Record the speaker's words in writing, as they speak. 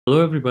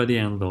Hello everybody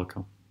and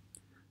welcome.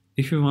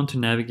 If you want to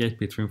navigate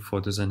between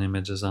photos and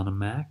images on a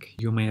Mac,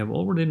 you may have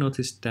already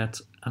noticed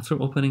that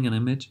after opening an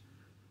image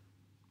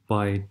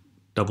by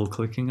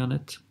double-clicking on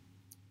it,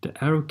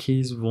 the arrow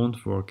keys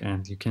won't work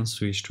and you can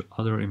switch to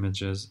other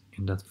images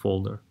in that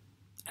folder.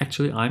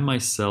 Actually, I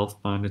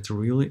myself find it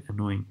really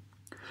annoying.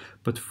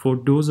 But for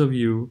those of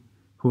you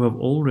who have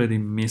already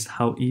missed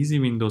how easy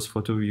Windows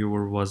Photo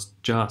Viewer was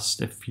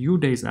just a few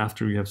days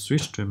after you have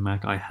switched to a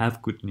Mac, I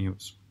have good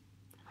news.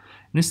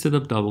 Instead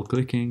of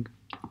double-clicking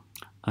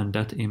on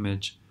that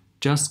image,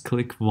 just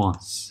click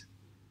once,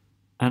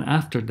 and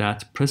after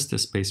that press the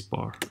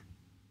spacebar.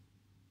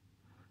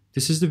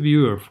 This is the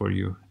viewer for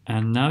you,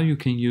 and now you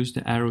can use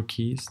the arrow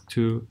keys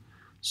to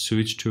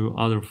switch to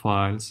other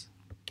files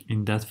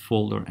in that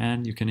folder,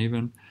 and you can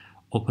even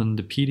open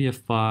the PDF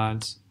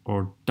files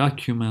or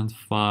document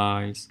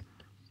files,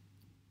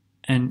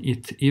 and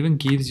it even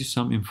gives you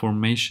some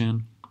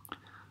information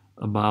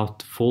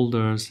about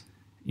folders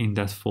in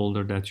that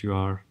folder that you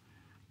are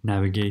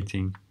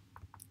navigating.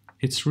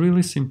 It's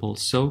really simple,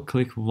 so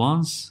click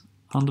once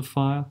on the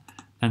file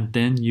and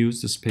then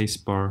use the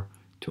spacebar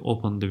to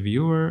open the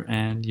viewer,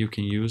 and you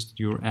can use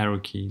your arrow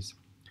keys.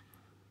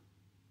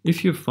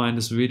 If you find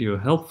this video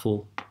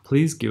helpful,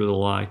 please give it a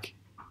like.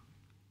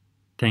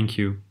 Thank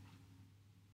you.